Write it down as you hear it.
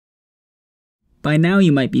By now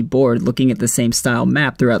you might be bored looking at the same style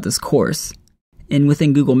map throughout this course. And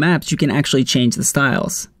within Google Maps you can actually change the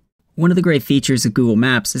styles. One of the great features of Google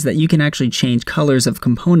Maps is that you can actually change colors of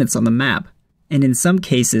components on the map. And in some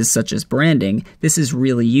cases, such as branding, this is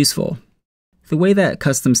really useful. The way that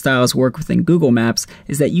custom styles work within Google Maps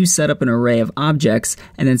is that you set up an array of objects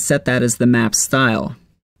and then set that as the map style.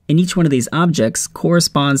 And each one of these objects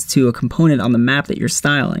corresponds to a component on the map that you're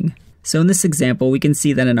styling. So in this example, we can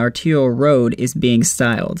see that an arterial road is being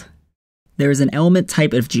styled. There is an element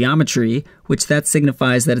type of geometry, which that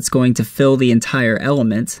signifies that it's going to fill the entire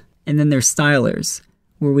element. And then there's stylers,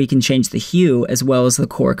 where we can change the hue as well as the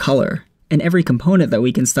core color. And every component that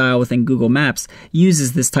we can style within Google Maps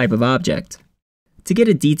uses this type of object. To get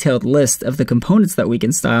a detailed list of the components that we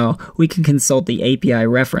can style, we can consult the API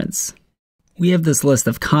reference. We have this list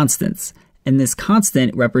of constants, and this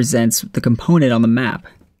constant represents the component on the map.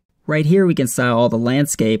 Right here we can style all the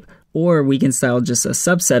landscape, or we can style just a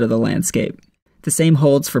subset of the landscape. The same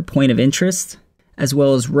holds for point of interest, as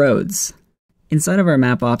well as roads. Inside of our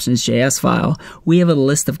map options.js file, we have a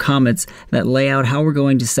list of comments that lay out how we're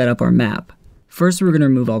going to set up our map. First, we're going to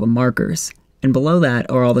remove all the markers, and below that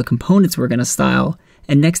are all the components we're going to style,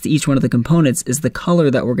 and next to each one of the components is the color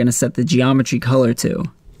that we're going to set the geometry color to.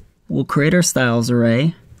 We'll create our styles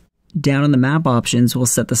array. Down in the map options, we'll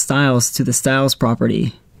set the styles to the styles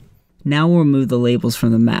property. Now we'll remove the labels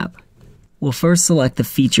from the map. We'll first select the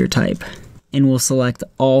feature type, and we'll select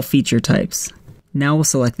all feature types. Now we'll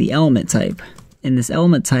select the element type, and this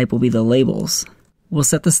element type will be the labels. We'll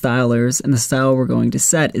set the stylers, and the style we're going to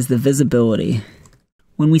set is the visibility.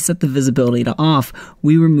 When we set the visibility to off,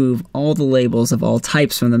 we remove all the labels of all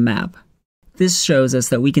types from the map. This shows us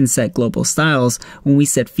that we can set global styles when we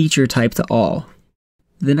set feature type to all.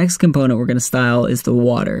 The next component we're going to style is the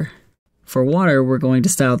water. For water, we're going to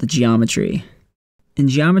style the geometry. And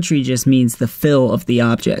geometry just means the fill of the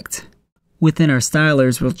object. Within our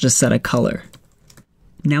stylers, we'll just set a color.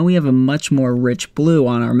 Now we have a much more rich blue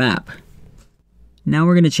on our map. Now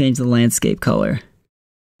we're going to change the landscape color.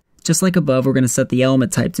 Just like above, we're going to set the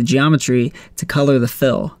element type to geometry to color the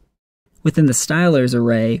fill. Within the stylers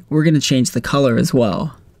array, we're going to change the color as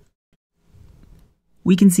well.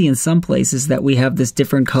 We can see in some places that we have this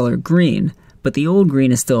different color green, but the old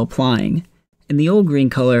green is still applying. And the old green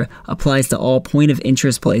color applies to all point of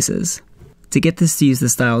interest places. To get this to use the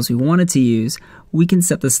styles we want it to use, we can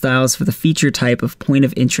set the styles for the feature type of point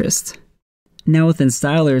of interest. Now within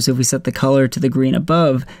stylers, if we set the color to the green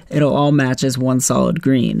above, it'll all match as one solid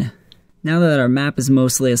green. Now that our map is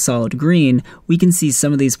mostly a solid green, we can see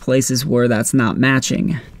some of these places where that's not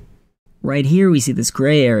matching. Right here we see this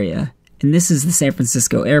gray area, and this is the San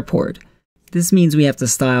Francisco airport. This means we have to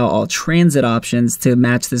style all transit options to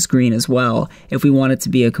match this green as well if we want it to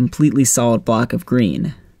be a completely solid block of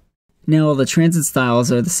green. Now all the transit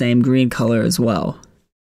styles are the same green color as well.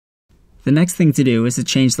 The next thing to do is to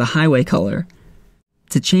change the highway color.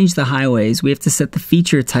 To change the highways, we have to set the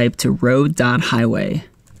feature type to road.highway.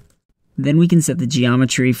 Then we can set the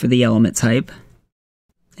geometry for the element type,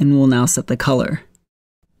 and we'll now set the color.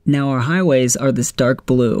 Now our highways are this dark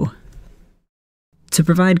blue. To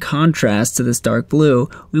provide contrast to this dark blue,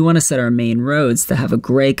 we want to set our main roads to have a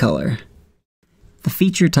gray color. The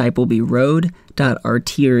feature type will be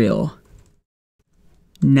road.arterial.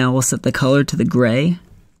 Now we'll set the color to the gray,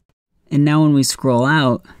 and now when we scroll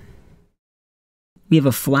out, we have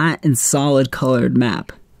a flat and solid colored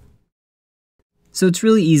map. So it's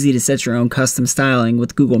really easy to set your own custom styling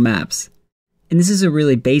with Google Maps. And this is a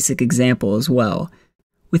really basic example as well.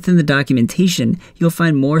 Within the documentation, you'll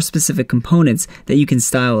find more specific components that you can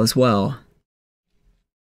style as well.